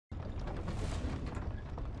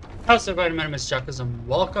How's everybody? My name is Chuckers and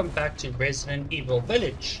welcome back to Resident Evil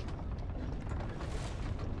Village.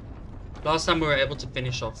 Last time we were able to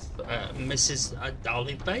finish off Mrs.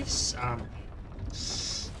 Dolly base. I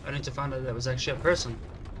need to find out that was actually a person.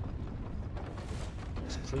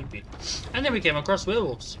 It's creepy. And then we came across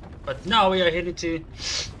werewolves. But now we are headed to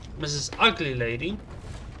Mrs. Ugly Lady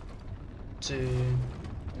to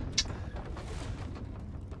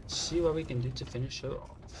see what we can do to finish her off.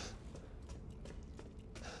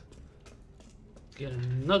 Get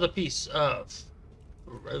another piece of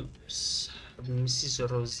Rose.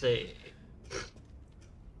 Mrs. Rose.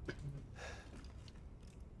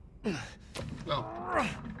 Oh.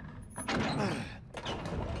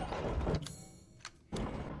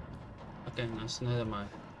 Okay, nice. Now that my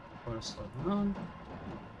phone is on.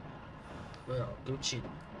 Well, Gucci.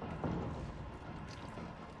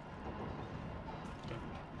 Okay.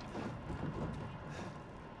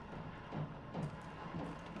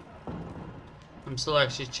 I'm still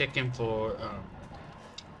actually checking for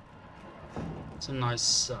some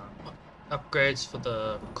nice upgrades for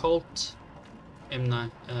the Colt M9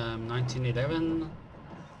 1911.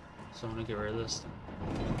 So I'm gonna get rid of this thing.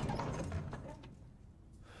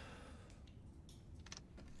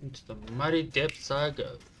 Into the muddy depths I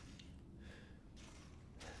go.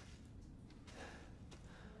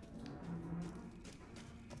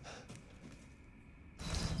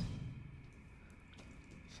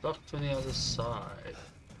 It's locked from the other side.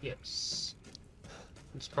 Yes.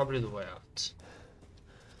 It's probably the way out.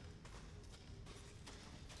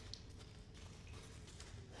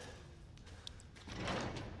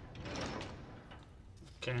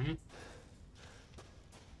 Okay.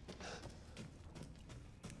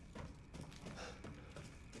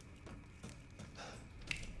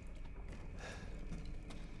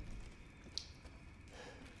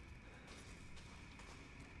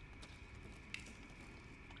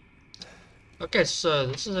 Okay, so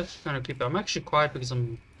this is actually kind of creepy. I'm actually quiet because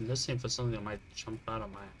I'm listening for something that might jump out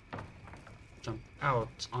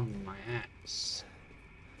on my ass.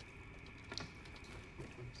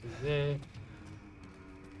 There.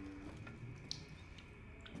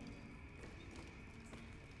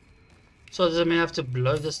 So does it mean I have to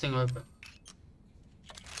blow this thing open?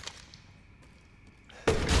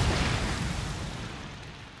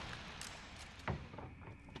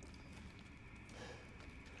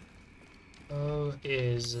 Oh,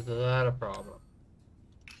 is that a problem?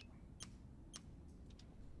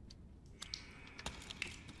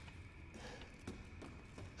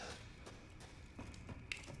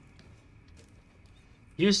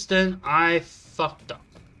 Houston, I fucked up.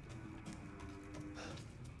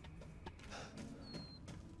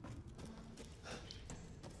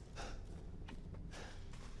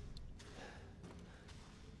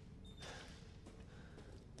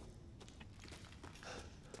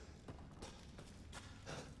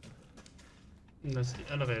 That's the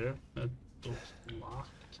elevator. That door's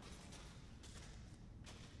locked.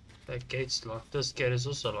 That gate's locked. This gate is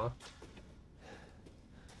also locked.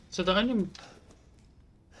 So the only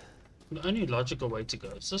logical way to go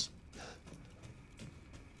is this.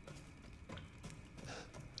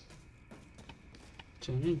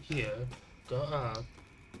 Turn in here, go up.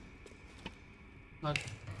 Like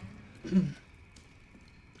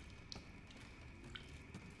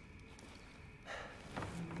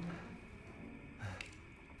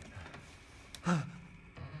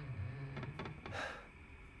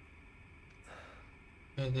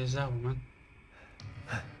hey, there's that woman.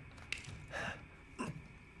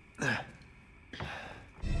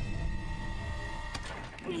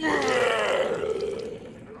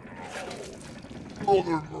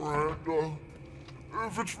 Mother Miranda,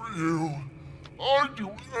 if it's for you, I'd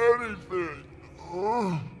do anything.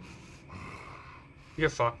 You're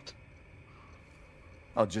fucked.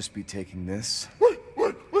 I'll just be taking this. Wait,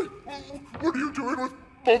 what are you doing with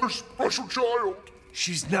Mother's special child?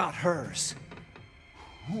 She's not hers.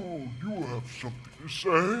 Oh, you have something to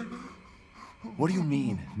say? What do you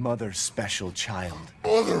mean, Mother's special child?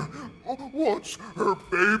 Mother wants her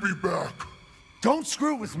baby back. Don't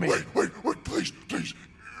screw with me! Wait, please. If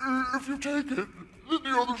you take it, then the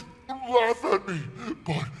others will laugh at me.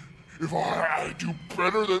 But if I do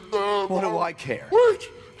better than them... What do I care? Wait,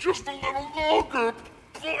 just a little longer,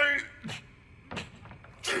 please.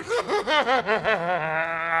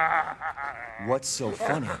 What's so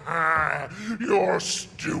funny? You're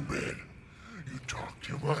stupid. You talk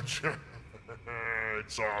too much.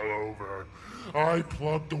 It's all over. I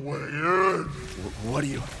plugged the way in. What do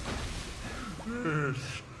you...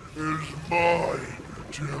 This is my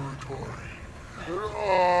territory. And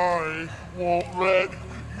I won't let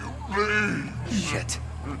you leave. Shit.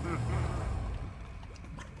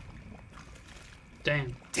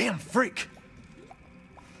 Damn. Damn freak!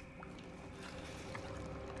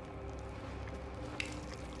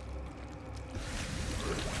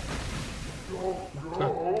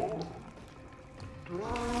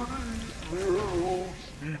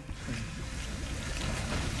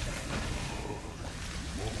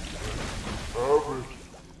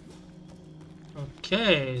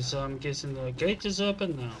 Okay, so I'm guessing the gate is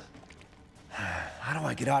open now. How do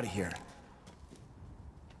I get out of here?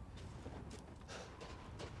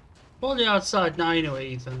 Well, you're outside now anyway,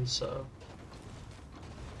 Ethan, so...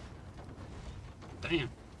 Damn.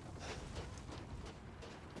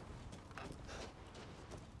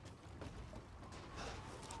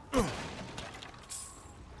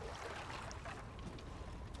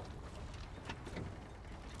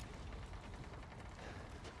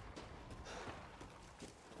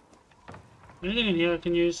 Anything in here I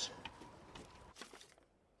can use?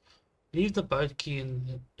 Leave the boat key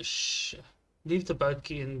in the leave the boat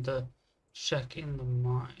key in the shack in the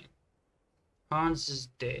mine. Hans is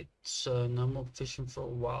dead, so no more fishing for a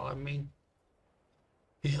while. I mean,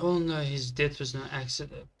 we all know his death was no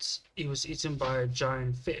accident. He was eaten by a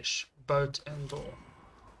giant fish, boat and all.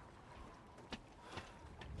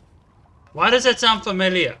 Why does that sound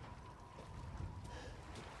familiar?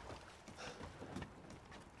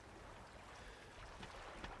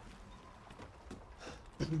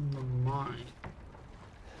 In the mine.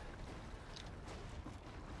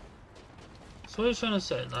 So what are you trying to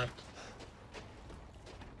say? Like,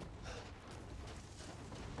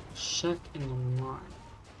 shack in the mine.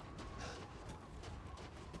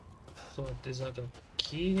 So what, there's like a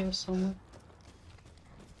key here somewhere?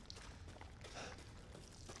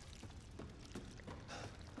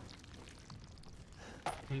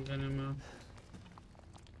 Ain't gonna move.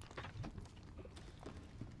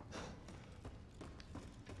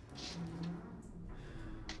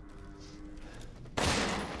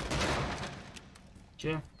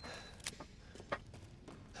 Yeah.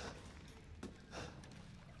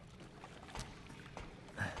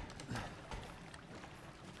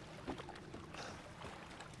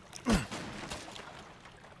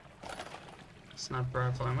 Sniper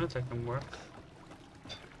rifle ammo, that can work.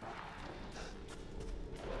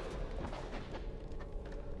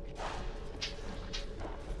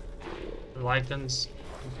 Lichens.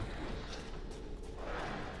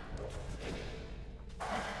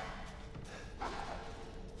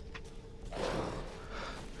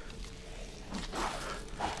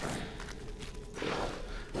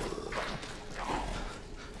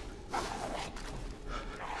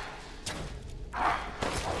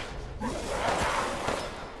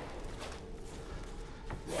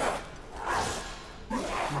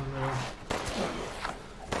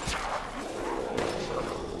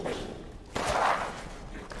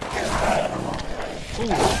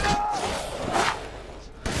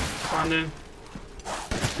 Finding.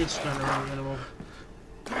 It's going around animal.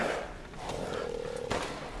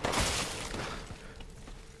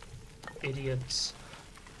 Idiots.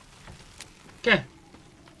 Okay.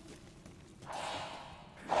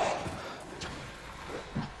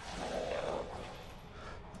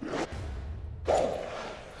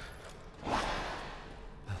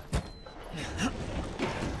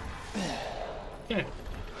 Okay.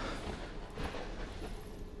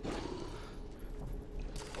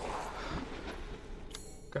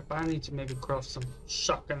 Crap, I need to maybe craft some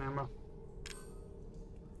shotgun ammo.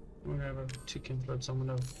 Whatever, 2 can floats, I'm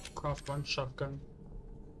gonna craft 1 shotgun.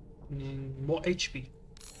 And then more HP.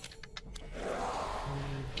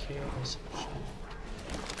 And chaos.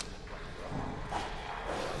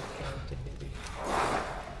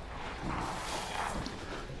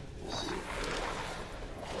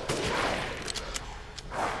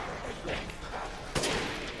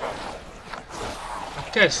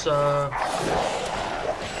 Okay, so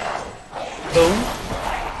boom.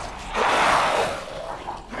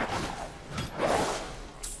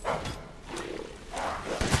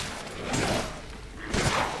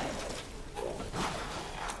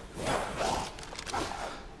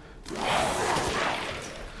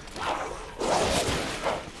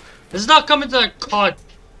 This is not coming to a COD.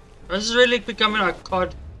 This is really becoming a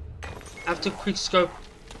COD. I have to quick scope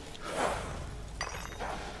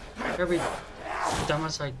every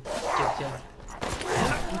dumbass I get here.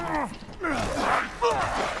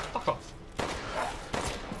 Fuck off.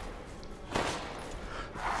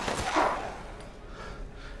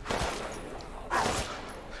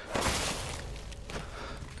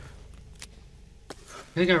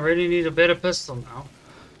 I think I really need a better pistol now.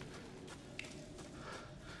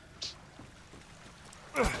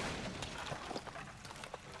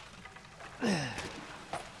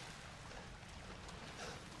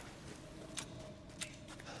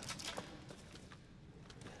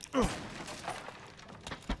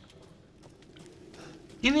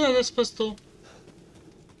 Even though this pistol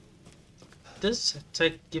does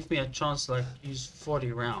give me a chance to like use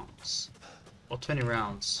 40 rounds or 20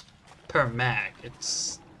 rounds per mag.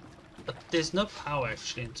 But there's no power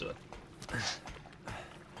actually into it.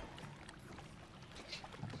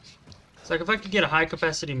 It's like if I could get a high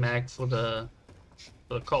capacity mag for the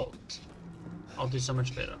Colt, I'll do so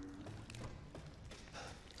much better.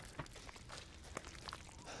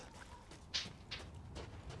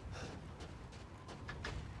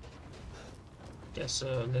 Okay,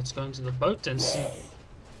 so let's go into the boat and see.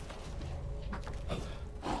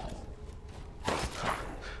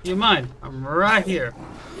 You mind? I'm right here.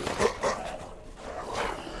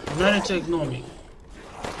 Nothing to ignore me.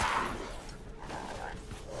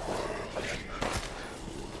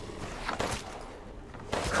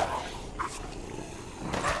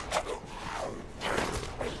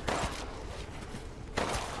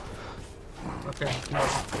 Okay, no.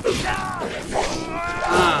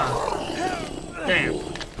 Ah. Damn.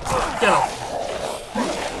 Get off.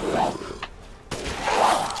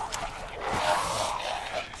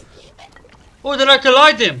 Oh, did I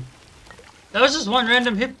collide them? That was just one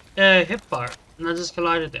random hip fire, and I just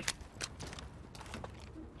collided them.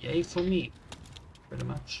 Yay for me, pretty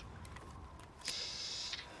much.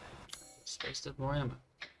 Just wasted more ammo.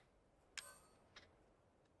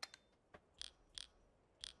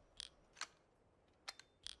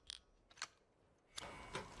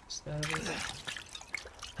 Is that it?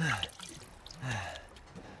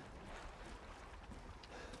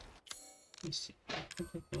 Let me see. I think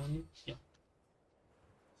I can. Yeah.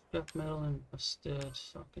 Scrap metal and busted,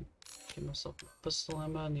 so I can give myself a pistol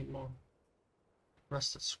ammo. I need more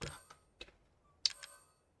rusted scrap.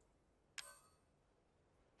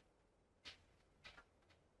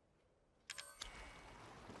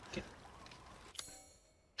 Okay.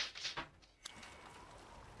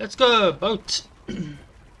 Let's go, boat.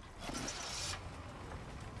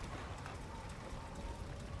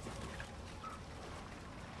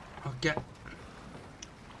 Okay.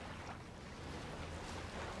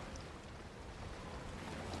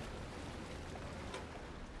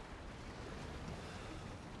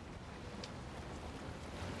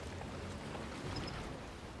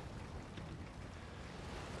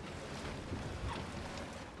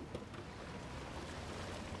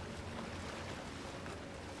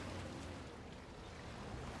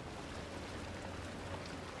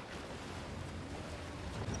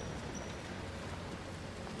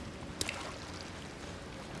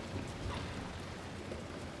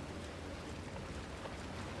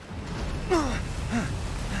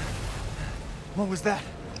 What was that?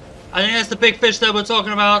 I think that's the big fish that we're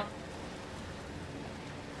talking about.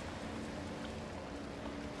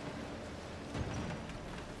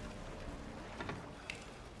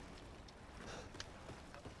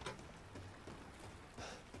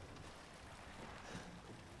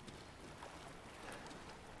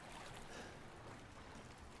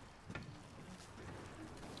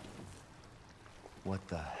 What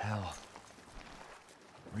the hell?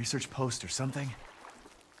 Research post or something?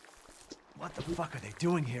 What the fuck are they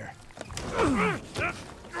doing here? Get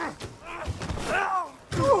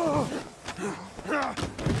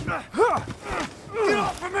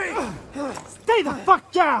off of me! Stay the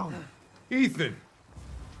fuck down! Ethan!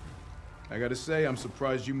 I gotta say, I'm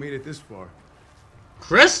surprised you made it this far.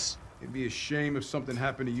 Chris? It'd be a shame if something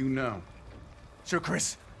happened to you now. Sure,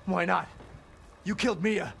 Chris. Why not? You killed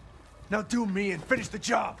Mia. Now do me and finish the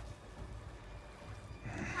job.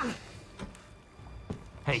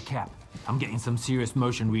 Hey, Cap. I'm getting some serious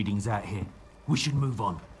motion readings out here. We should move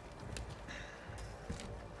on.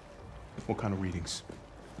 What kind of readings?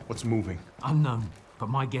 What's moving? Unknown, but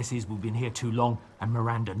my guess is we've been here too long, and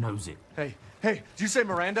Miranda knows it. Hey, did you say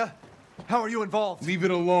Miranda? How are you involved? Leave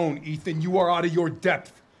it alone, Ethan. You are out of your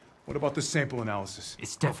depth. What about the sample analysis?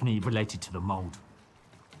 It's definitely related to the mold.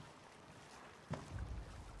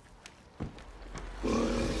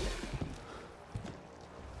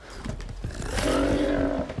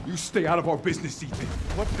 You stay out of our business, Ethan.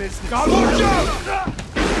 What business? God, watch out!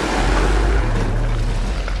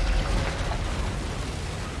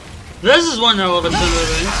 This is one hell of a ton of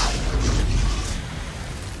events.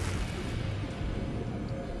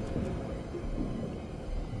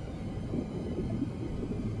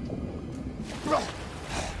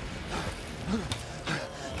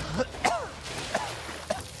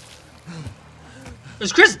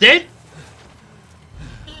 Is Chris dead?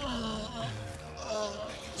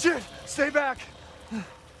 Shit! Stay back!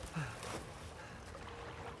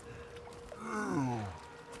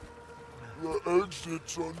 The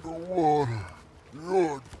exit's underwater.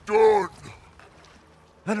 You're done.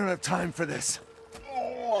 I don't have time for this.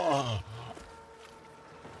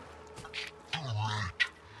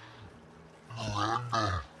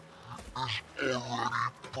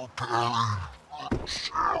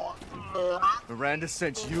 Miranda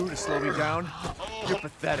sent you to slow me down? You're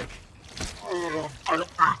pathetic.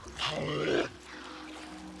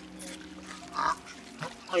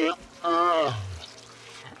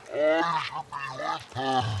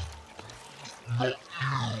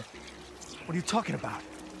 What are you talking about?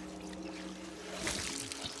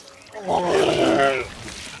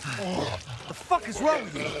 The fuck is wrong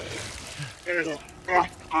with you?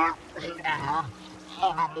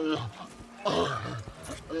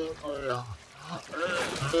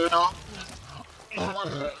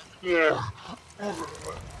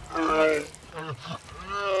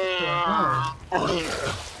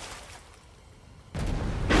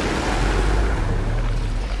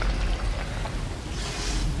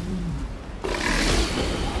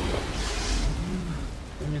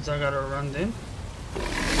 That means I gotta run then.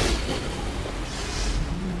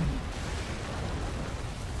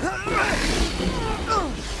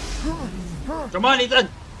 Come on, Ethan!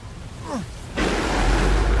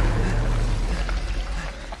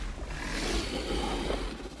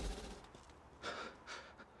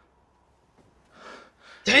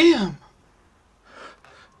 Damn!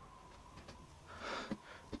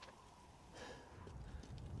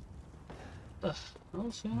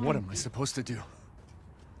 What am I supposed to do?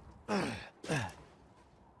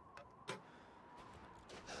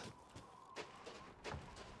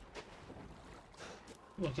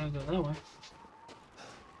 I can't go that way.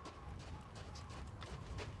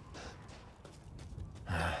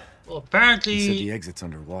 Well, apparently... He said the exit's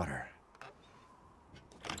underwater.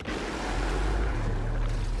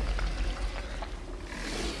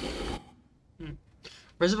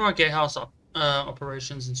 Reservoir Gatehouse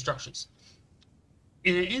operations instructions.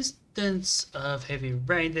 In an instance of heavy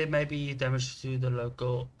rain, there may be damage to the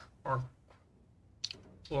local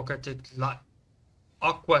aquatic life.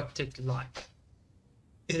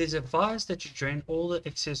 It is advised that you drain all the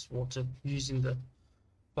excess water using the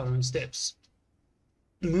following steps.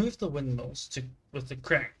 Move the windmills with the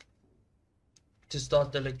crank to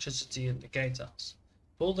start the electricity in the gatehouse.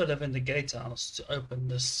 Pull the lever in the gatehouse to open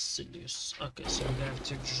the sluice. Okay, so we're gonna have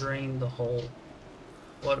to drain the whole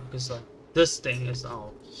water because like this thing is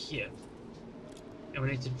now here. And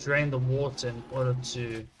we need to drain the water in order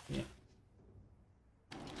to, yeah.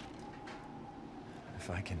 If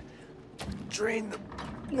I can drain the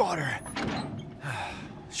water.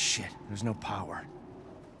 Shit, there's no power.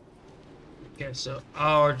 Okay, so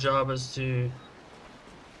our job is to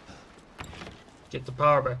get the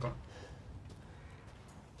power back on.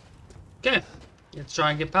 Okay, let's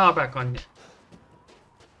try and get power back on here.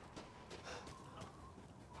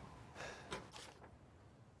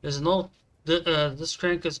 There's an old, this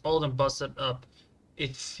crank is old and busted up.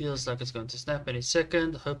 It feels like it's going to snap any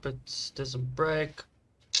second. Hope it doesn't break.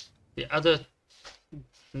 The other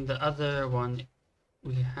one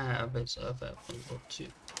we have is available too.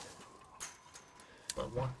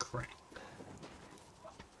 But what crank?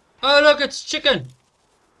 Oh look, it's chicken!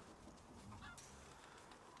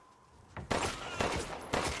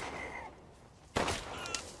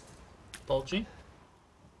 Poultry.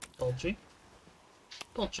 Poultry.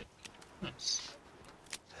 Poultry. Nice.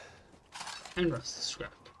 And rust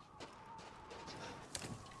scrap.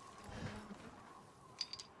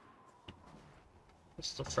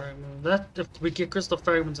 Crystal fragment. That if we get crystal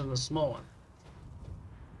fragments in the small one,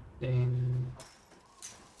 then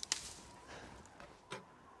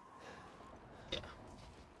yeah.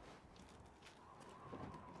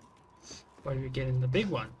 What do we get in the big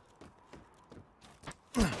one?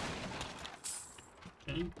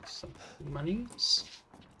 Okay, some monies.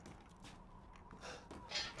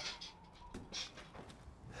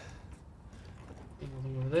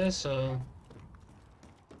 Anything over there, so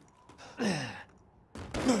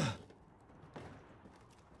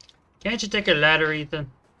can't you take a ladder,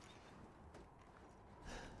 Ethan?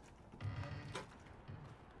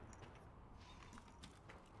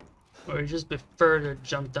 Or you just prefer to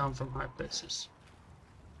jump down from high places?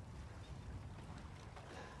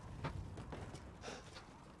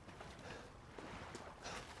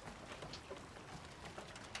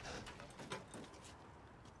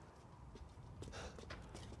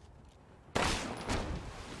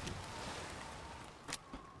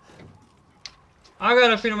 I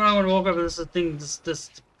got a feeling when I want to walk over this thing,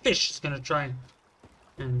 this fish is gonna try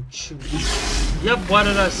and shoot me. Yep, what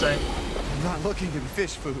did I say? I'm not looking to be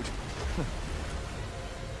fish food.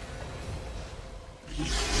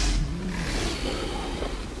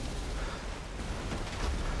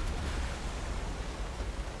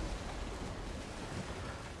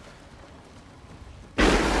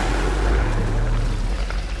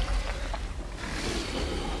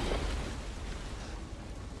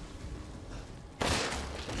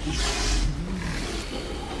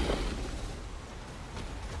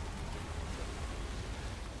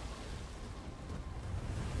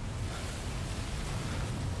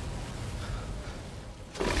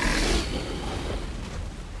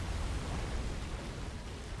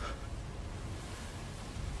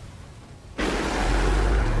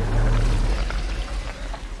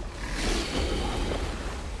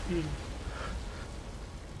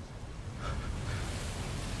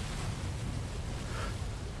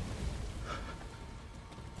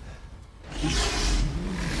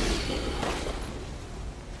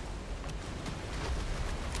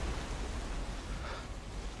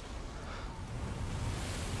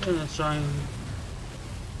 Gonna try and...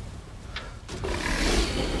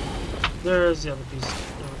 There's the other piece.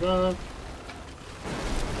 There we go.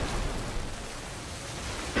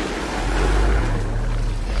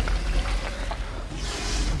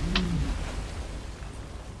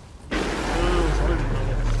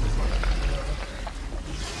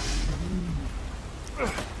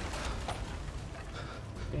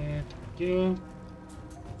 You.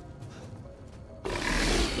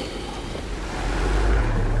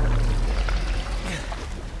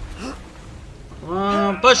 Come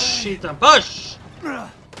on, push, Ethan, push!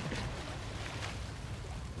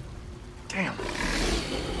 Damn.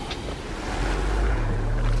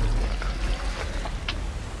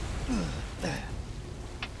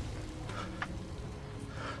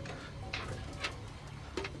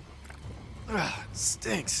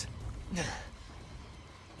 Stinks.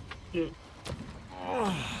 You.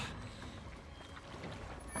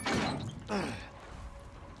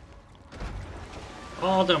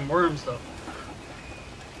 All them worms, though.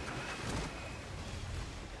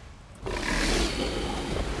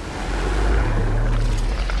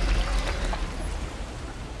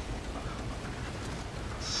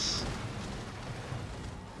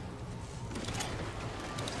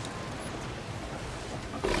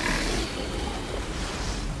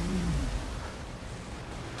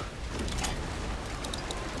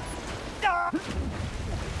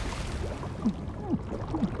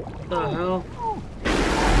 What the hell?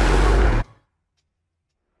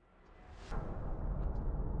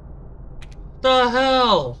 The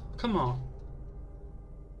hell? Come on.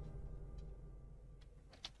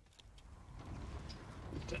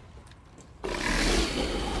 Okay.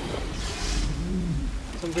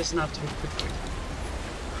 So I'm guessing I have to be quick.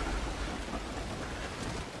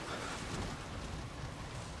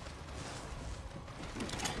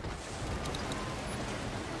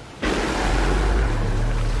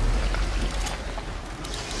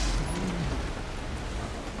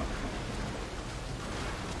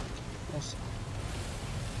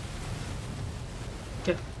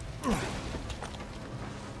 Okay.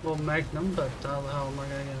 Well, Magnum, but how the hell am I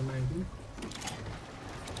gonna get a Magnum?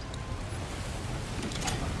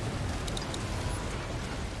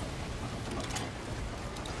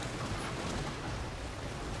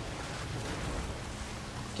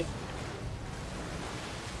 Okay.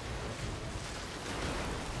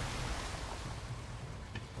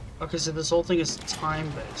 Okay, so this whole thing is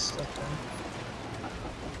time-based, okay.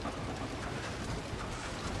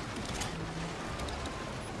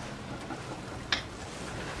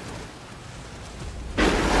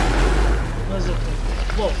 What is it?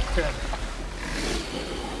 Whoa, okay.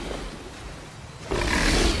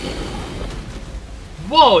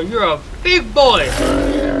 Whoa, you're a big boy!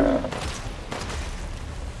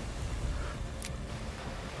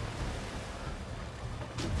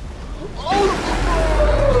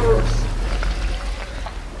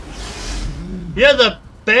 You're the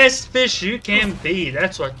best fish you can be,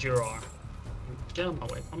 that's what you are. Get out of my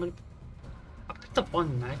way. I picked up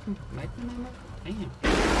one Magnum ammo? Damn.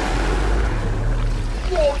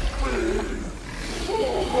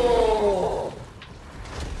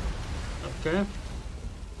 Okay.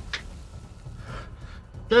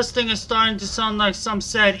 This thing is starting to sound like some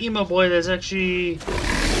sad emo boy that's actually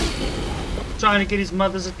trying to get his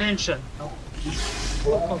mother's attention. Oh.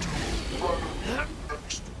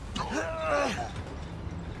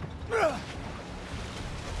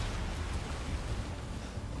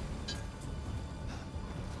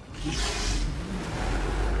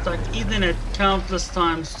 It's like Ethan had countless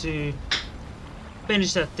times to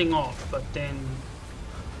finish that thing off, but then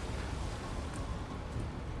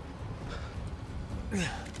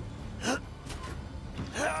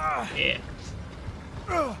yeah.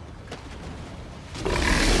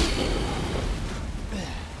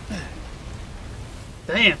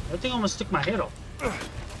 Damn, that thing almost took my head off.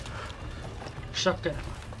 Shotgun.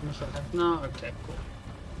 No, okay, cool.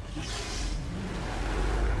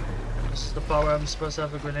 This is the part where I'm supposed to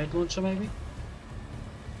have a grenade launcher, maybe?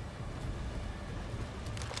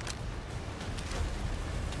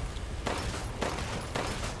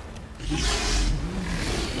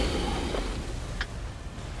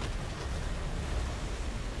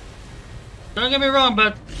 Don't get me wrong,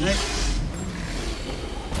 but hey.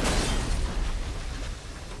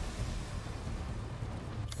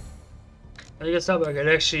 I guess I could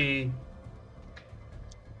actually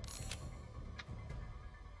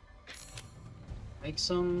make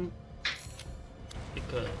some,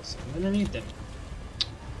 because I'm gonna need them.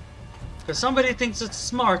 Because somebody thinks it's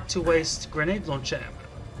smart to waste grenade launcher ammo.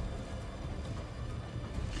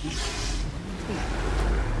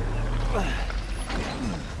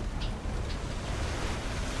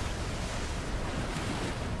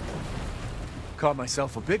 caught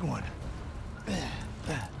myself a big one.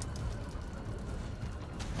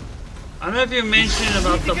 I don't know if you mentioned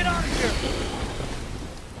about the... Get out of here!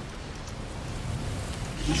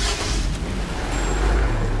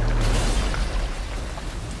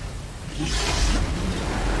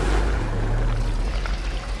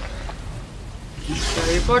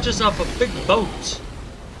 Yeah, you bought yourself a big boat.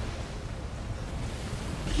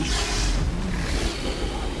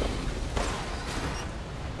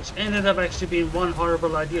 Which ended up actually being one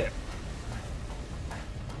horrible idea.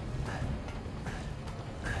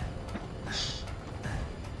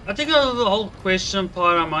 I think the whole question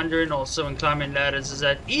part I'm wondering also in climbing ladders is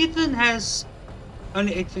that Ethan has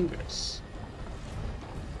only 8 fingers.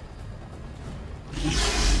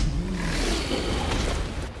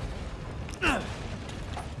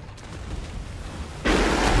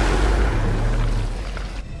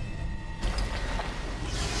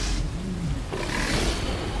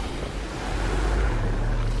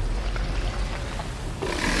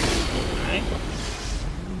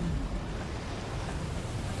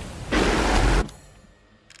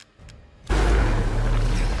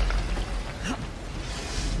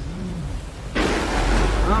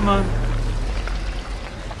 Come on.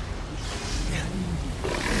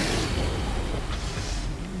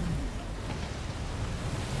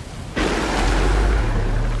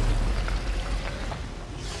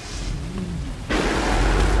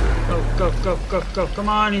 Go, go, go, go, go. Come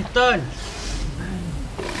on, he's done.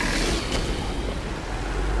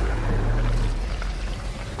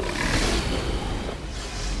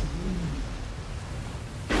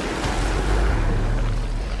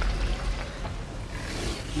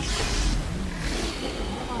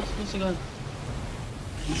 Again.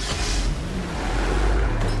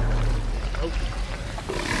 Oh.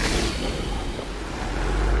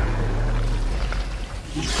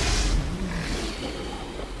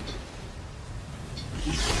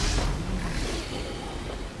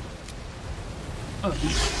 Oh.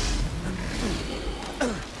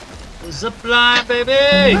 Zip line,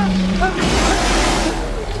 baby!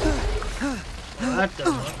 What the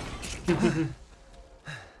fuck?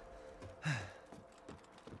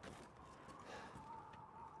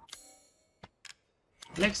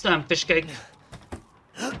 Next time, fish cake.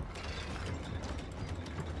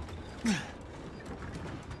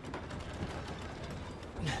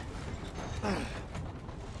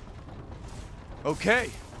 Okay.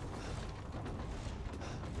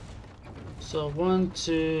 So 1,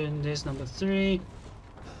 2, and there's number 3.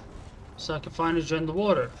 So I can finally join the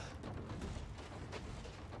water.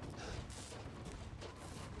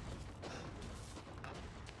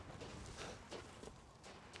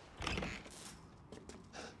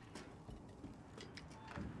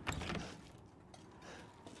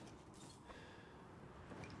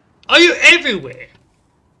 Are you everywhere?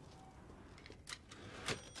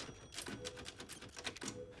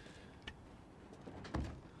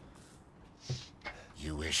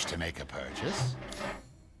 You wish to make a purchase?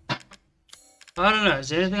 I don't know. Is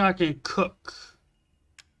there anything I can cook?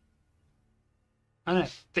 I don't have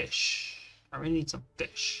fish. I really need some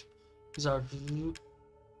fish. Because I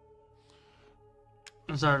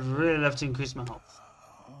really love to increase my health.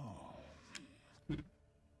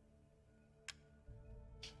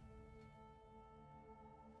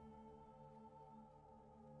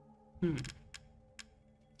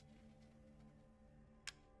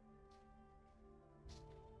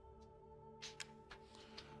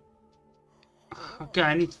 Okay,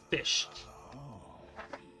 I need fish.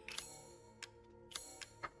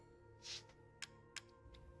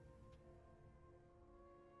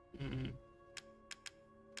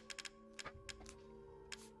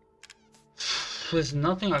 There's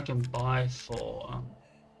nothing I can buy for.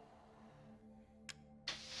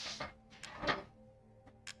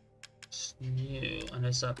 New,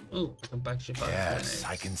 unless I can actually buy. Yes,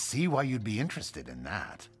 I can see why you'd be interested in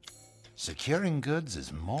that. Securing goods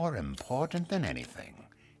is more important than anything.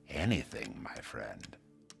 Anything, my friend.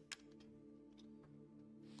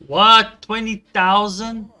 What?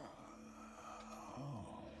 20,000?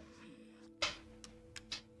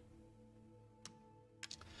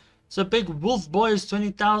 So big wolf boy is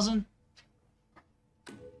 20,000?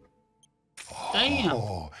 Damn.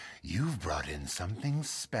 Oh, you've brought in something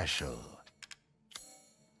special.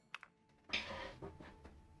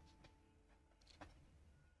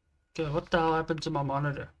 Okay, what the hell happened to my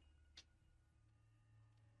monitor?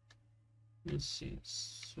 Let's see.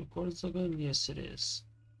 It's recorded so good? Yes, it is.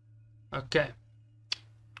 Okay.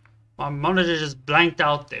 My monitor just blanked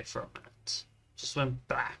out there for a minute. Just went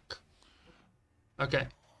black. Okay.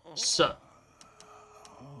 So.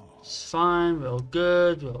 It's fine. We're all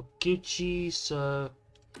good. We're all Gucci. So.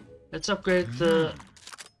 Let's upgrade the...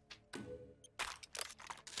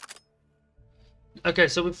 Okay,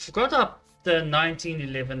 so we forgot up the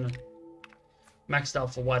 1911 maxed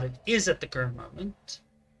out for what it is at the current moment.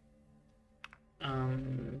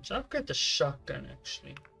 So upgrade the shotgun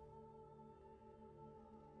actually.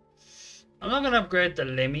 I'm not gonna upgrade the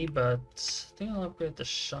Lemmy, but I think I'll upgrade the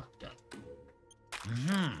shotgun.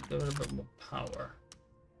 Give it a bit more power.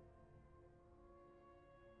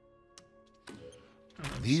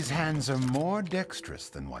 These hands are more dexterous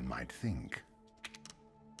than one might think.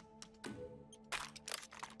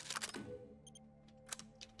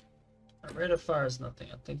 Rate of fire is nothing.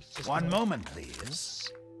 I think it's just One moment, please.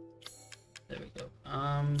 There we go.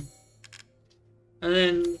 And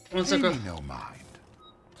then once I Pay got me no mind.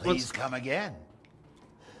 Please come again.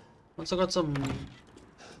 once I got some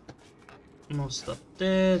more stuff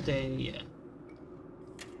there, then yeah.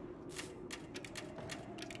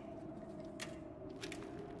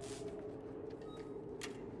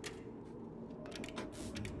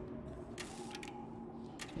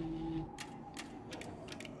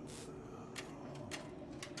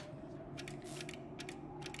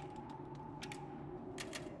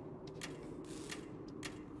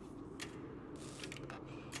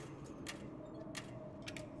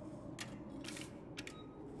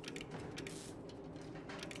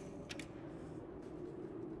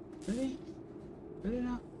 Really? Really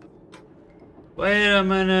now? Wait a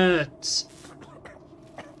minute.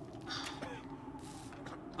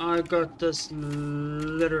 I got this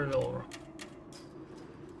literally all wrong.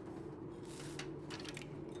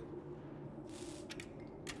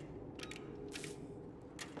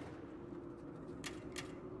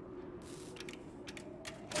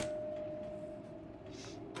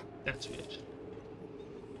 That's weird.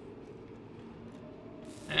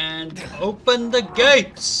 And open the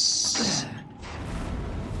gates!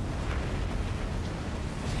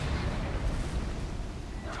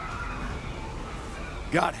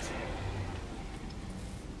 Got it.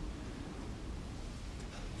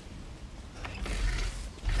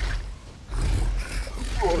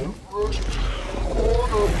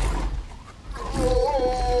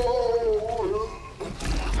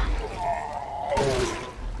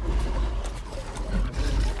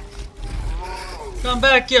 Come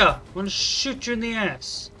back here! I'm gonna shoot you in the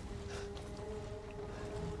ass.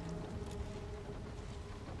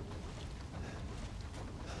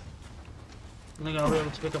 I think I'll be able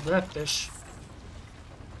to pick up that fish.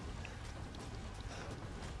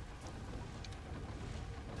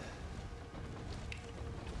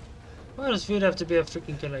 Why does food have to be a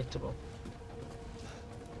freaking collectible?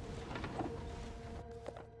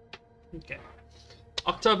 Okay.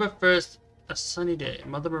 October 1st, a sunny day.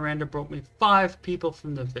 Mother Miranda brought me 5 people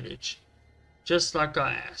from the village. Just like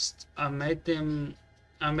I asked. I made them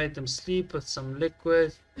sleep with some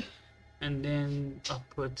liquid, and then I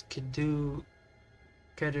put kadu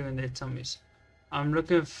in their tummies. I'm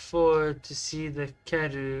looking forward to see the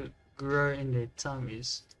kadu grow in their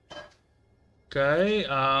tummies. Okay,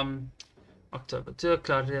 October 2,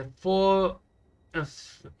 cloudy. 4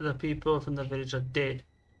 of the people from the village are dead.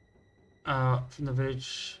 From the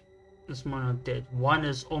village this morning are dead. 1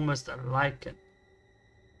 is almost a lichen.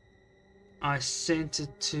 I sent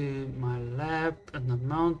it to my lab in the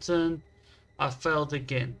mountain. I failed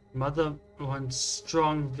again. Mother wants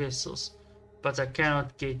strong vessels, but I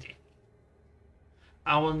cannot get it.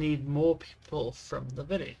 I will need more people from the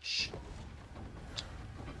village.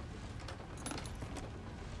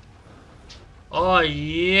 Oh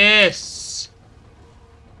yes!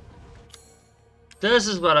 This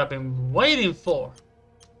is what I've been waiting for.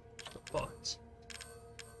 The pot.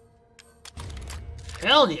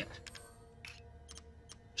 Hell yeah!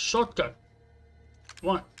 Shotgun.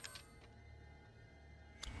 1.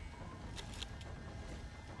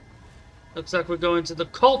 Looks like we're going to the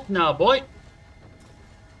cult now, boy.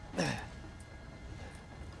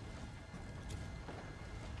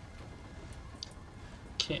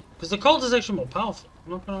 Okay, because the cult is actually more powerful.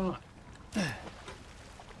 I'm not gonna lie.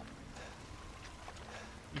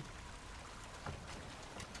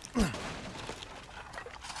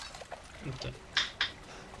 Okay.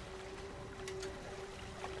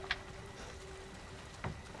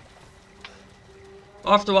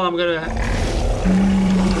 After a while, I'm gonna.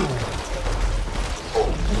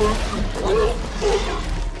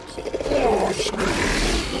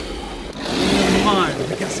 Come on.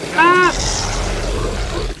 Ah!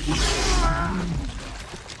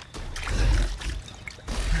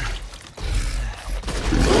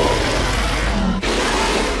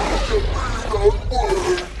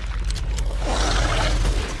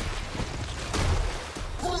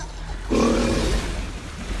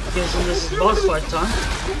 Guessing this is boss fight time.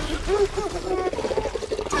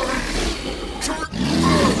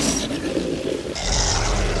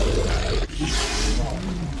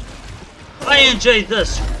 I enjoyed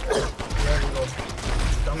this. There we go.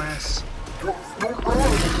 Dumbass.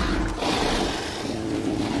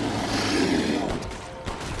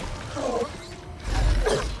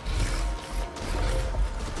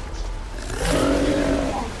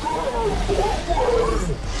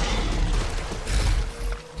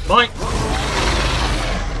 Bye.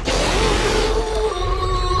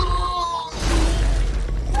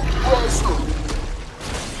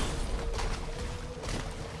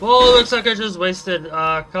 Well, it looks like I just wasted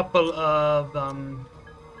a couple of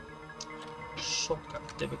shortcut.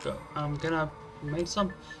 There we go. I'm gonna make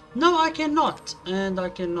some. No, I cannot, and I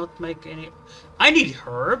cannot make any. I need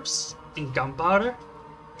herbs and gunpowder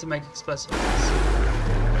to make explosives.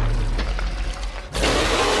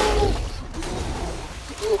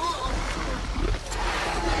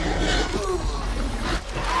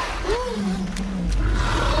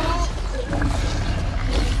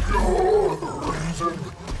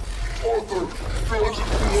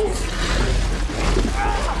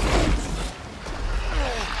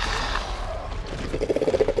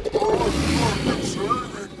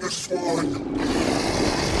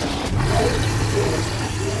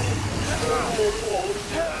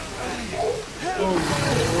 Oh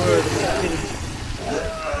my word.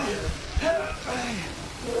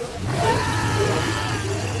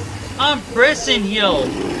 I'm pressing heal.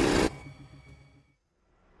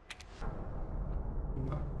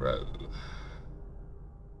 Bro.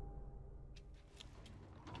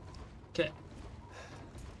 Okay.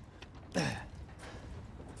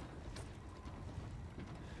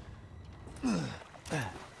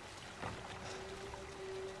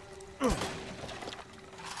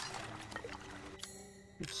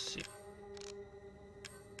 Let's see.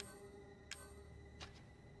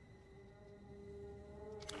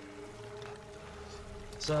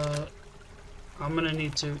 So I'm gonna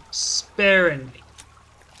need to sparingly.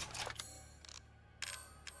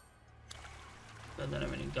 I don't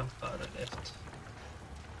have any gunpowder left.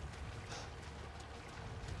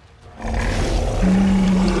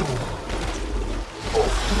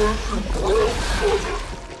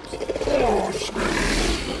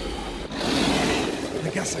 I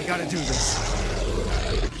guess I gotta do this.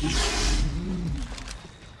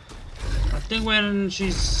 I think when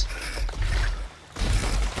she's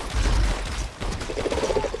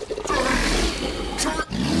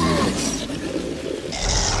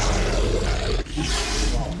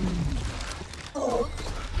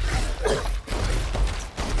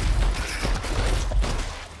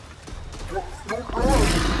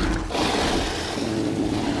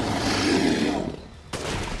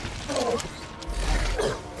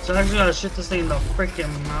so I actually gotta shoot this thing in the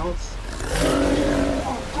freaking mouth.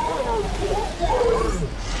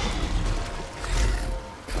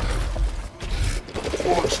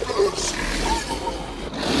 Watch this.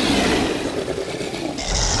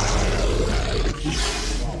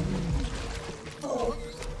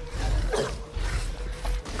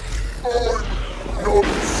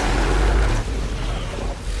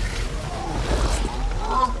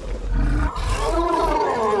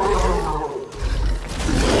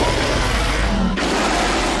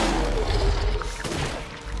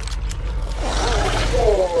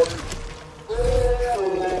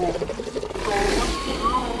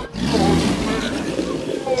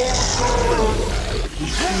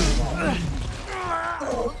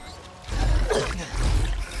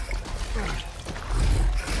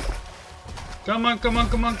 Come on, come on,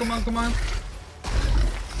 come on, come on, come on.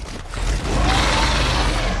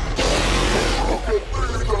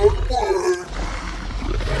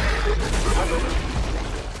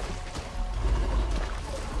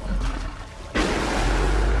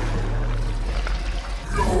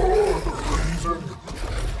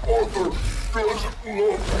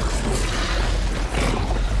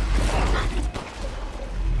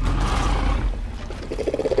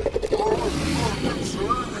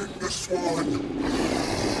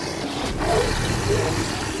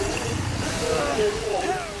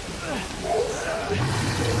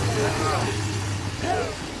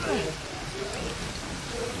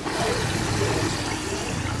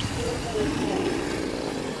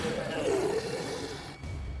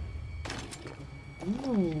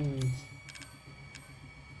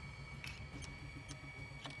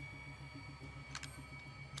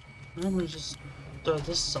 I'm gonna just throw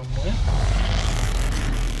this somewhere.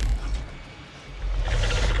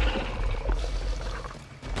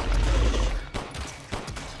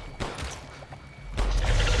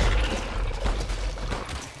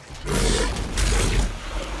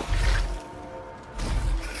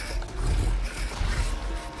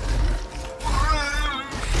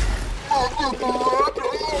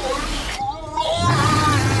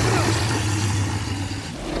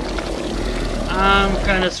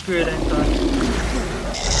 kinda screwed, ain't I?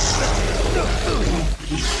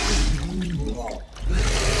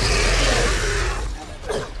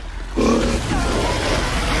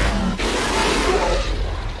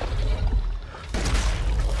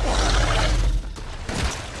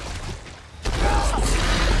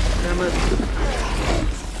 Damn it.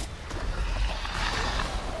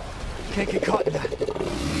 Can't get caught in that.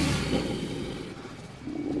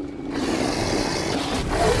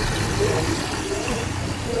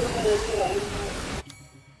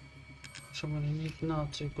 So I'm gonna need now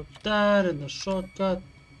to put that in the shortcut.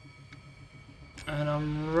 And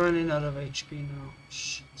I'm running out of HP now.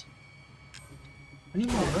 Shit. I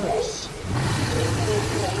need more herbs.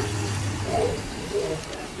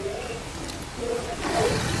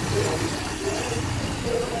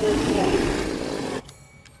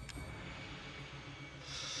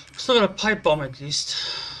 Still got a pipe bomb at least.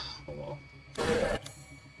 Oh well.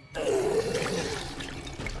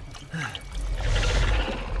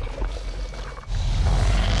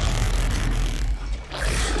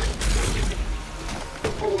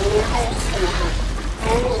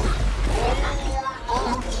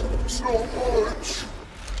 So much.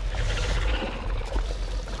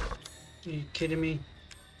 Are you kidding me?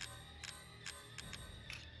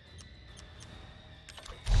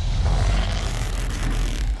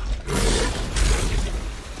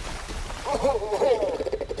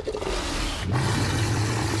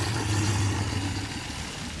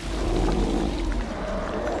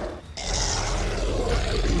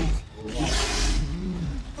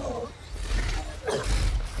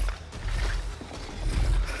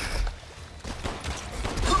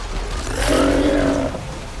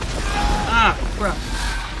 Ah, crap.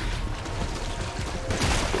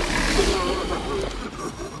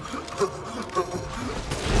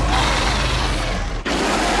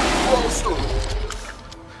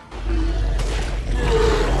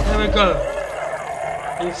 There we go.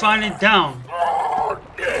 You finally down. Oh,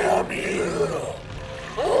 damn you.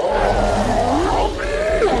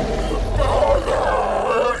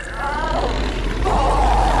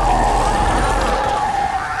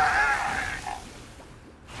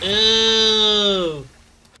 Ew.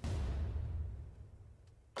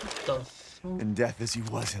 What the fuck? In death as he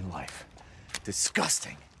was in life.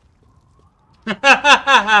 Disgusting.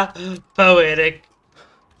 Poetic.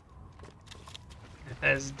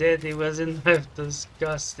 As dead he was in life.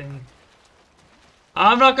 Disgusting.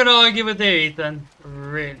 I'm not gonna argue with you, Ethan.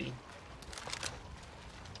 Really.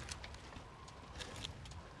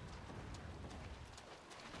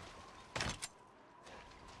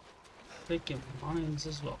 Taking mines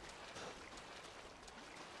as well.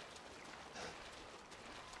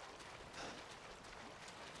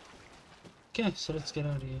 Okay, so let's get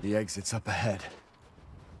out of here. The exit's up ahead.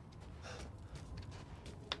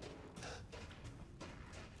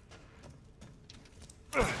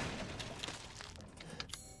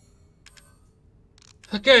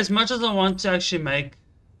 Okay, as much as I want to actually make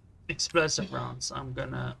explosive rounds, I'm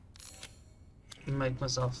gonna make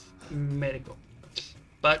myself medical.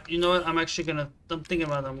 But you know what? I'm thinking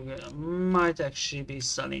about I might actually be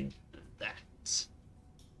selling that.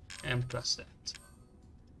 And plus that.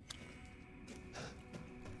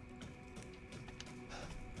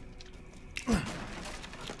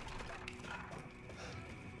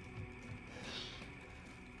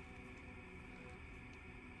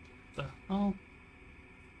 The hell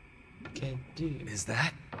can do? Is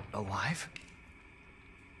that alive?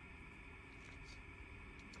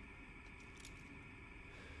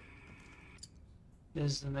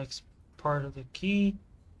 This is the next part of the key.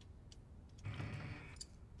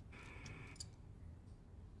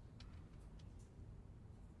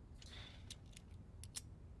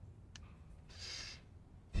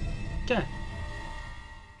 Okay.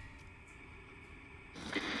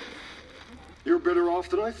 You're better off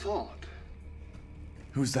than I thought.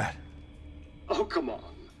 Who's that? Oh, come on.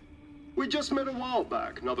 We just met a while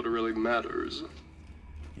back, not that it really matters.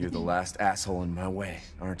 You're the last asshole in my way,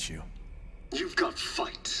 aren't you? You've got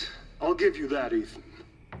fight. I'll give you that, Ethan.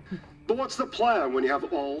 But what's the plan when you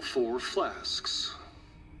have all 4 flasks?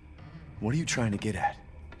 What are you trying to get at?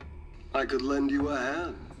 I could lend you a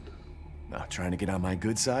hand. Not trying to get on my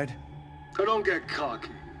good side? I don't get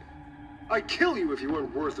cocky. I'd kill you if you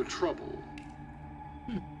weren't worth the trouble.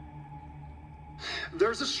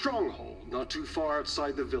 There's a stronghold not too far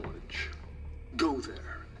outside the village. Go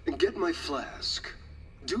there and get my flask.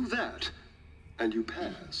 Do that, and you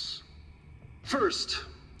pass. First,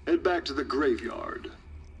 head back to the graveyard.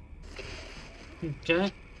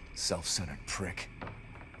 Okay. Self-centered prick.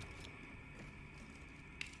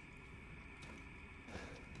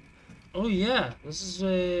 Oh yeah, this is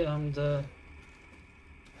where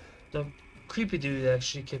The creepy dude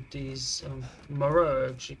actually kept these. Moreau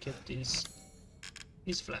actually kept these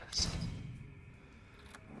flasks.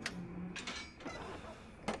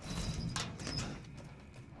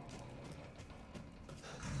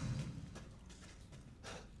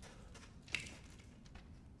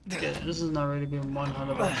 Okay, this has not really been one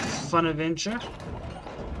hell of a fun adventure.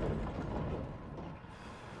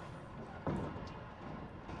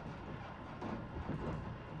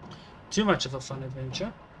 Too much of a fun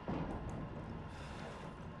adventure.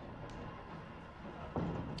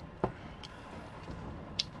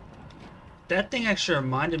 That thing actually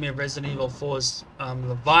reminded me of Resident Evil 4's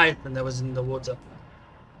Leviathan that was in the water.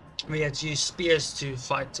 We had to use spears to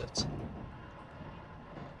fight it.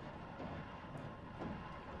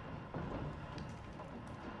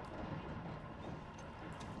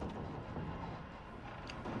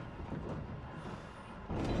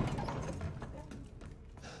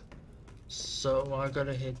 So I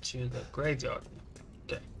gotta head to the graveyard.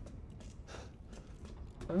 Okay.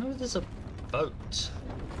 I remember there's a boat.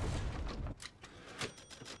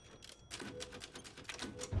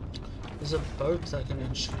 There's a boat that can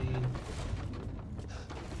actually...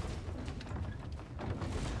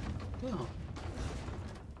 Oh.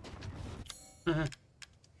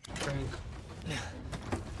 Drink.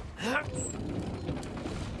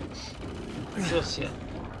 Just yet.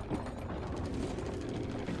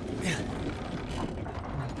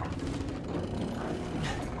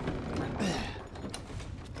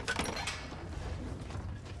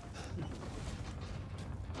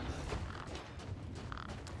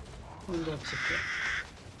 And that's okay.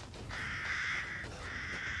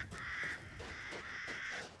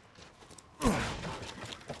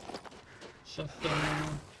 Shotgun.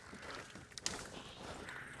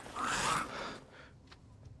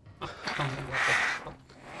 Oh, come on, what the fuck?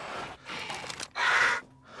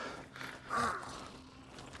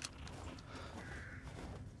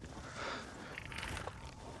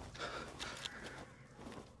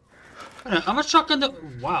 I'm a shotgun.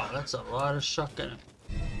 Wow, that's a lot of shotgun.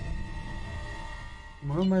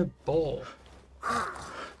 Where's my bowl?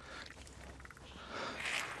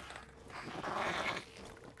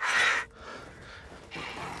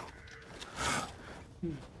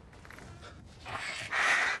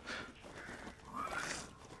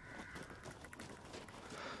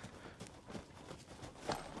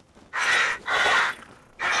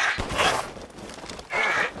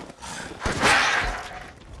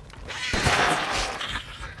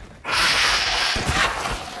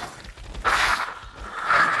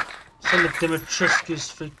 Some of Dimitrescu's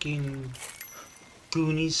freaking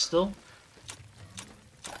Goonies still.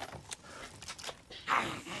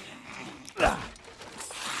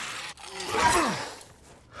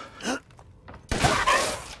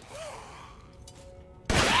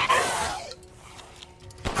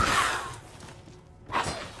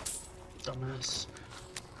 Dumbass.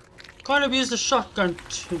 Can't abuse the shotgun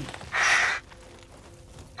too much.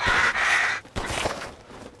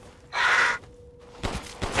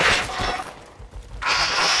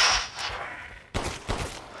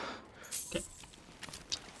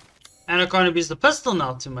 And I can't abuse the pistol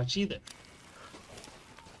now too much either.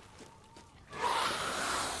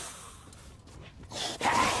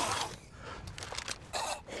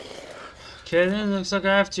 Okay, then looks like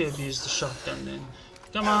I have to abuse the shotgun then.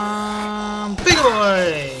 Come on, big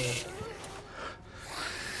boy!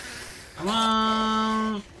 Come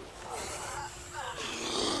on!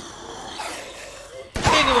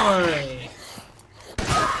 Big boy!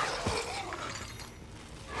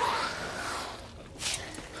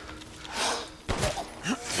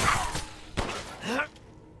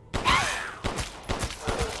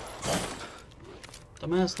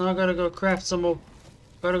 Dumbass, now I gotta go craft some more.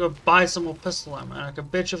 Gotta go buy some more pistol ammo. And I can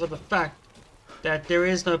bet you for the fact that there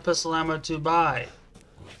is no pistol ammo to buy.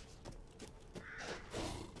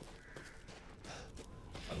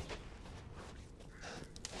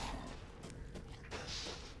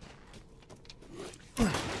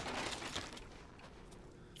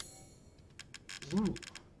 Ooh.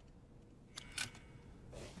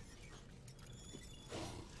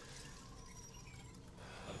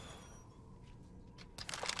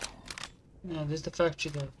 Yeah, there's the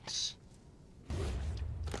factory notes.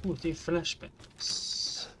 Ooh, 3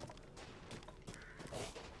 flashbangs.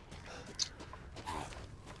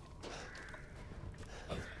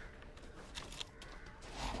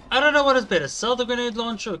 I don't know what is better, sell the grenade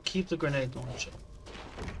launcher or keep the grenade launcher.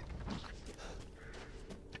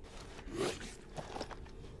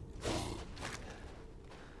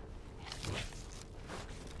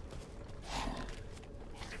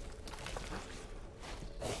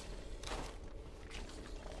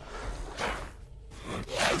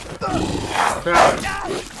 crap.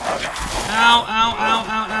 Ow, ow, ow,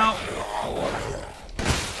 ow, ow.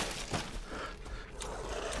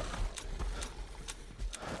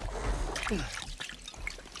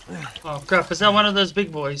 Oh crap, is that one of those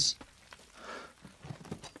big boys?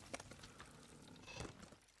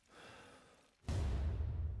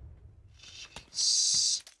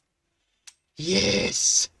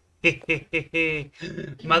 Yes!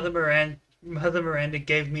 Mother Miranda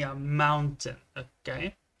gave me a mountain,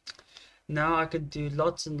 okay? Now I can do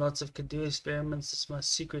lots and lots of canoe experiments. It's my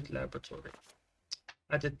secret laboratory.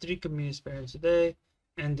 I did 3 canoe experiments today,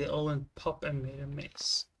 and they all went pop and made a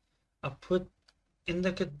mess. I put in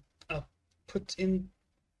the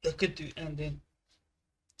canoe and then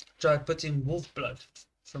tried putting wolf blood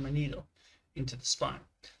from a needle into the spine.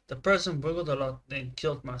 The person wiggled a lot, then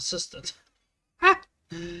killed my assistant.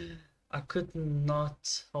 I could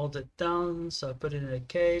not hold it down, so I put it in a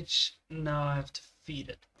cage. Now I have to feed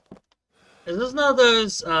it. Is this one of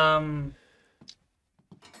those,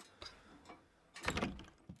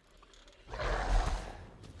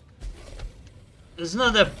 It's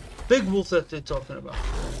not that big wolf that they're talking about.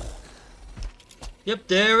 Yep,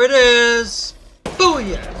 there it is!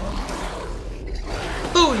 Booyah!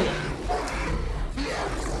 Booyah!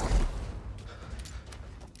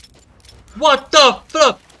 What the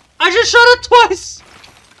fuck? I just shot it twice!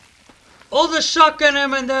 All the shotgun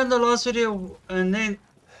ammo and then the last video, and then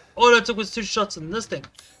all I took was 2 shots in this thing.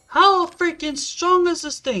 How freaking strong is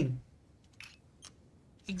this thing?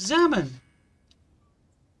 Examine.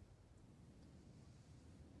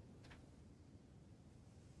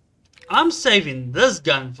 I'm saving this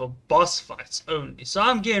gun for boss fights only, so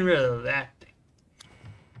I'm getting rid of that thing.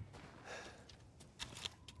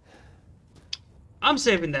 I'm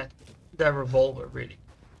saving that revolver, really.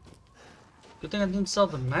 Good thing I didn't sell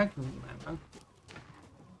the Magnum, man.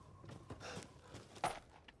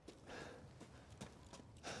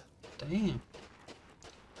 Damn.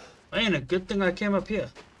 Man, a good thing I came up here.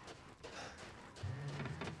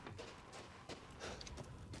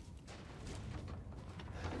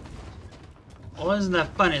 Oh, isn't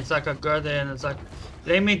that funny? It's like I go there and it's like,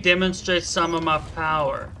 let me demonstrate some of my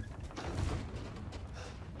power.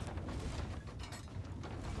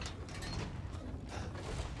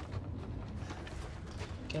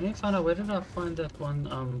 Can you find out where did I find that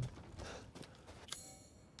one,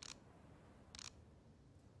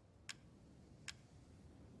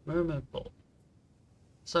 mermaid ball?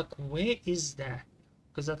 It's like, where is that?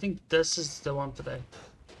 Because I think this is the one for that.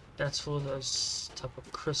 That's for those type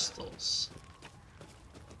of crystals.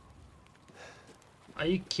 Are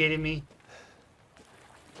you kidding me?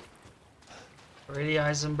 Really,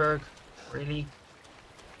 Eisenberg? Really?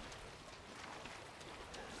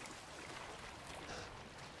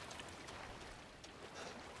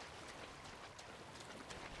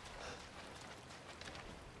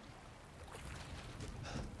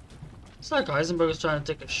 It's like Eisenberg is trying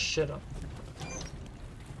to take a shit up.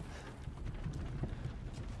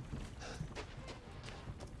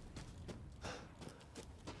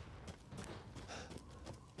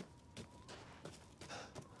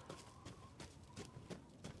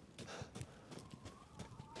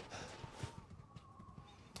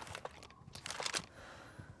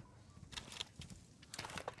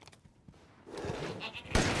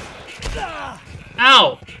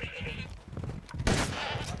 Ow!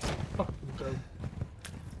 Fucking go.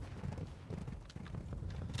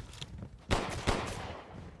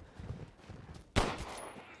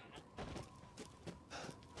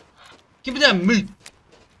 Give me that meat!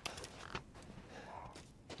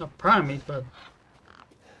 Not prime meat, but...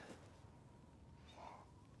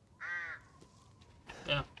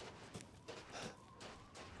 yeah.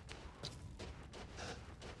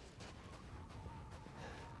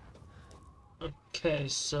 Okay,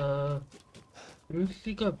 so... let me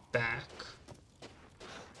quickly go back.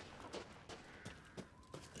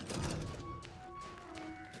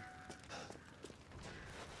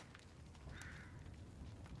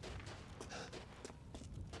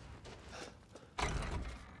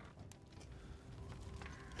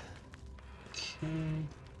 Okay.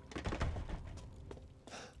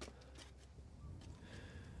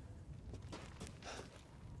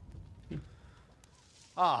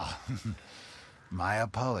 Ah, my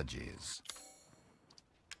apologies.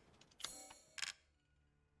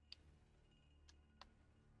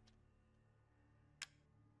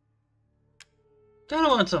 Kinda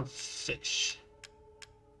want some fish.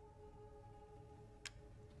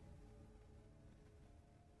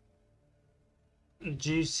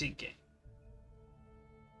 Juicy game.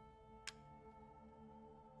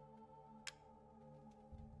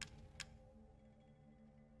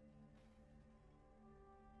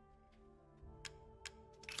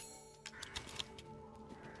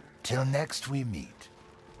 Till next we meet.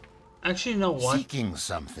 Actually, you know what? Seeking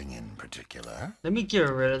something in particular? Let me get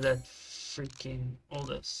rid of that freaking all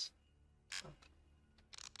this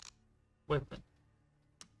weapon.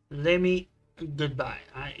 Let me goodbye.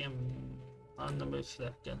 I am on the move for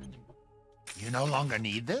that gun anymore. You no longer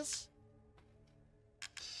need this?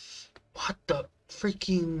 What the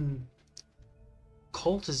freaking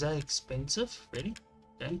Colt is that expensive? Really?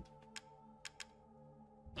 Okay.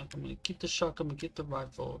 I'm gonna keep the shotgun, I'm gonna keep the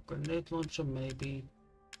rifle, grenade launcher maybe.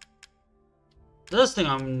 This thing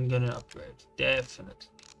I'm gonna upgrade, definitely.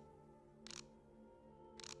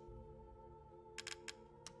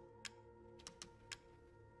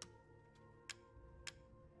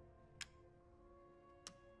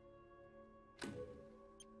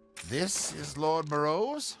 This is Lord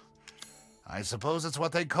Moreau's? I suppose it's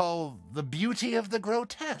what they call the beauty of the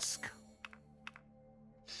grotesque.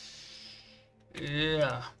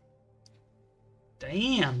 Yeah.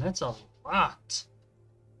 Damn, that's a lot.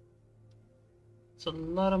 It's a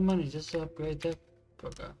lot of money just to upgrade that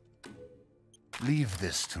program. Leave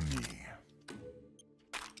this to me.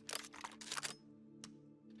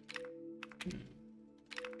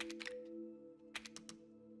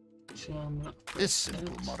 So I'm gonna This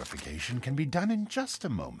simple modification can be done in just a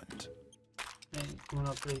moment. I'm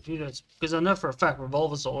gonna upgrade units because I know for a fact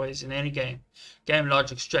revolvers are always in any game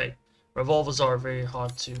logic straight. Revolvers are very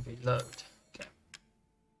hard to reload. Okay.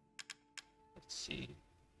 Let's see.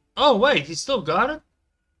 Oh wait, he still got it?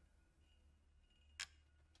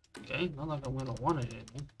 Okay, not like I'm gonna want it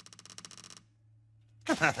anymore.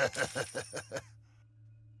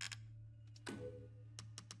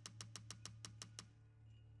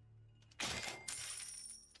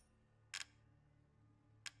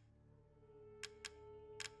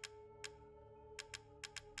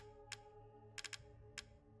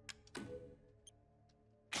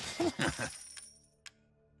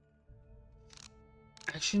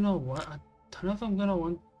 Actually, you know what? I don't know if I'm gonna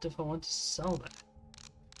want if I want to sell that.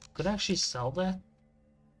 Could I actually sell that?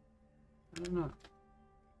 I don't know.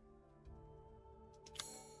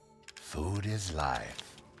 Food is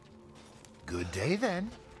life. Good day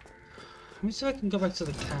then. Let me see if I can go back to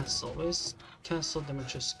the castle. Where's Castle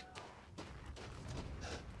Dimitrescu?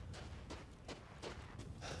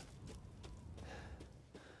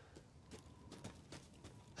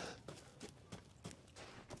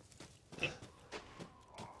 Okay.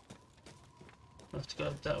 I have to go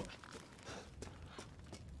up that way.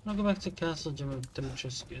 I'll go back to Castle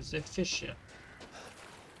Dimitrescu. Is there fish here?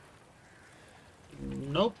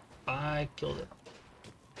 Nope. I killed it.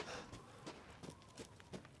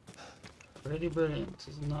 Pretty brilliant,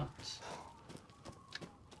 is not.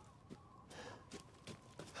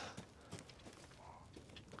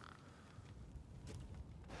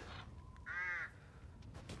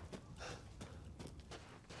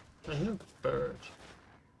 I hear a bird.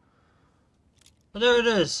 Oh, there it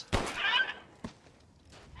is.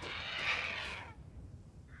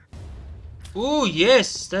 Ooh,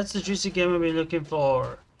 yes, that's the juicy game I've been looking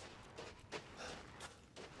for.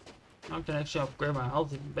 I can actually upgrade my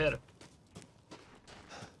health even better.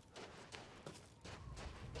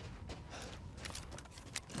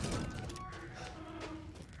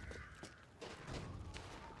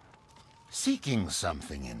 Seeking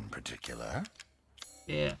something in particular?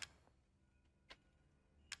 Yeah.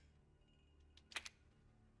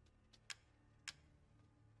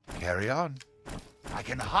 Carry on. I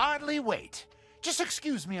can hardly wait. Just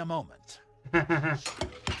excuse me a moment.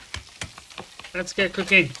 Let's get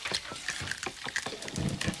cooking.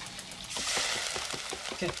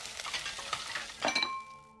 Okay.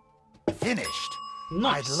 Finished.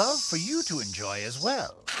 Nice. I'd love for you to enjoy as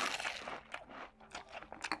well.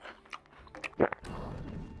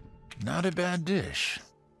 Not a bad dish.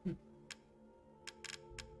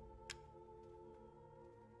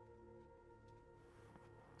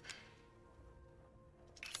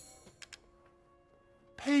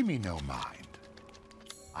 Pay me no mind.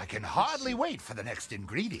 I can hardly wait for the next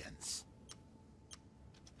ingredients.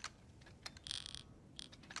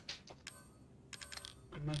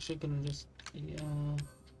 I'm actually gonna just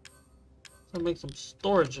so make some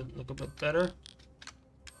storage look a bit better.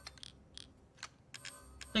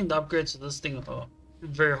 I think the upgrades to this thing are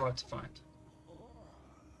very hard to find.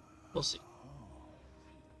 We'll see.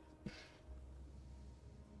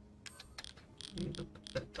 Let me put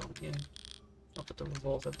that down here. I'll put the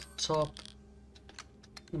revolver at the top.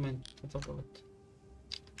 I mean, revolver it.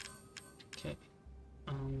 Okay.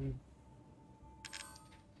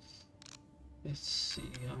 Let's see.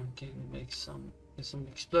 I can make some. There's some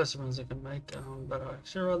explosive ones I can make, but I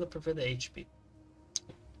actually rather prefer the HP.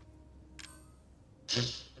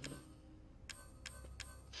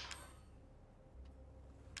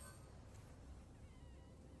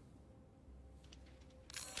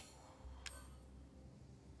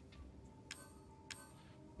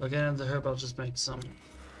 Again, the herb, I'll just make some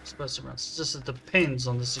explosive rounds. Just it depends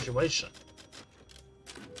on the situation.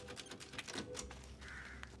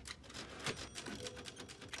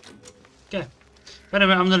 Okay. But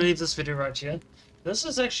anyway, I'm gonna leave this video right here. This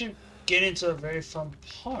is actually getting to a very fun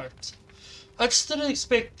part. I just didn't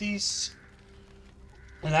expect these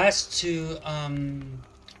last two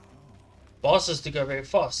bosses to go very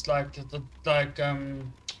fast. Like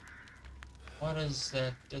what is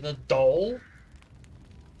that? The doll?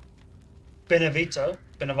 Benevato.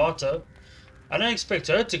 I didn't expect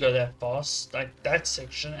her to go that fast, like that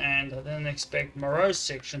section, and I didn't expect Moreau's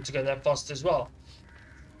section to go that fast as well.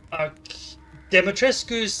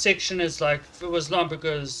 Demetrescu's section is like, it was long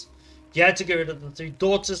because you had to get rid of the 3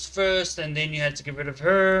 daughters first, and then you had to get rid of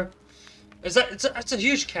her. It's a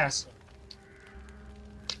huge castle.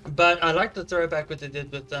 But I like the throwback what they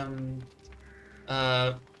did with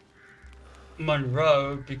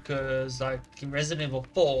Monroe, because like in Resident Evil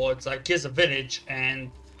 4, it's like here's a village,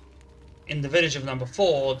 and in the village of number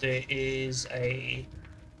 4 there is a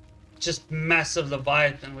just massive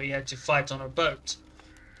Leviathan where you had to fight on a boat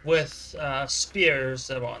with spears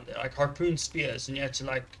that were on there, like harpoon spears, and you had to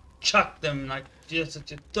like chuck them, like you had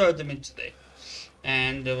to throw them into there,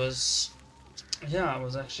 and it was, yeah, it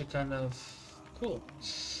was actually kind of cool.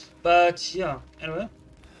 But yeah, anyway,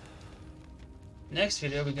 next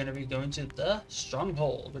video we're going to be going to the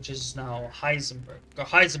Stronghold, which is now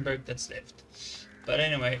Heisenberg that's left. But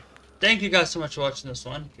anyway, thank you guys so much for watching this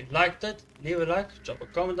one. If you liked it, leave a like, drop a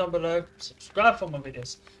comment down below, subscribe for more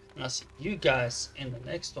videos, and I'll see you guys in the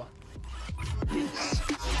next one. Peace.